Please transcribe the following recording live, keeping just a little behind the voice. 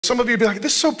Some of you would be like,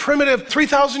 this is so primitive.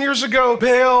 3,000 years ago,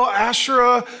 Baal,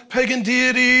 Asherah, pagan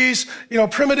deities,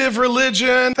 primitive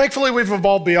religion. Thankfully, we've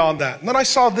evolved beyond that. And then I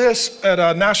saw this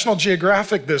at National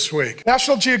Geographic this week.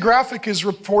 National Geographic is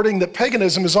reporting that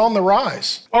paganism is on the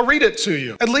rise. I'll read it to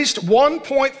you. At least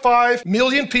 1.5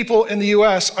 million people in the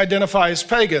US identify as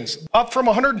pagans, up from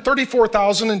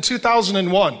 134,000 in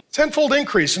 2001. Tenfold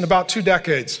increase in about 2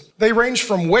 decades. They range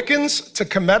from Wiccans to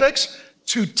Cometics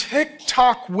to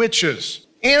TikTok witches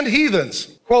and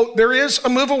heathens. Quote, there is a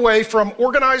move away from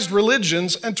organized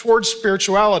religions and towards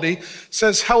spirituality,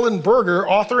 says Helen Berger,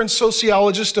 author and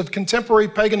sociologist of contemporary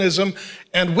paganism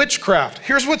and witchcraft.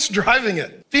 Here's what's driving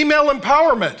it. Female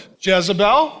empowerment,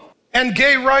 Jezebel, and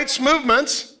gay rights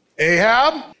movements,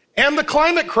 Ahab, and the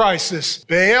climate crisis,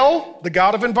 Baal, the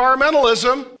god of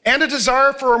environmentalism, and a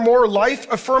desire for a more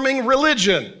life-affirming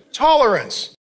religion, tolerance.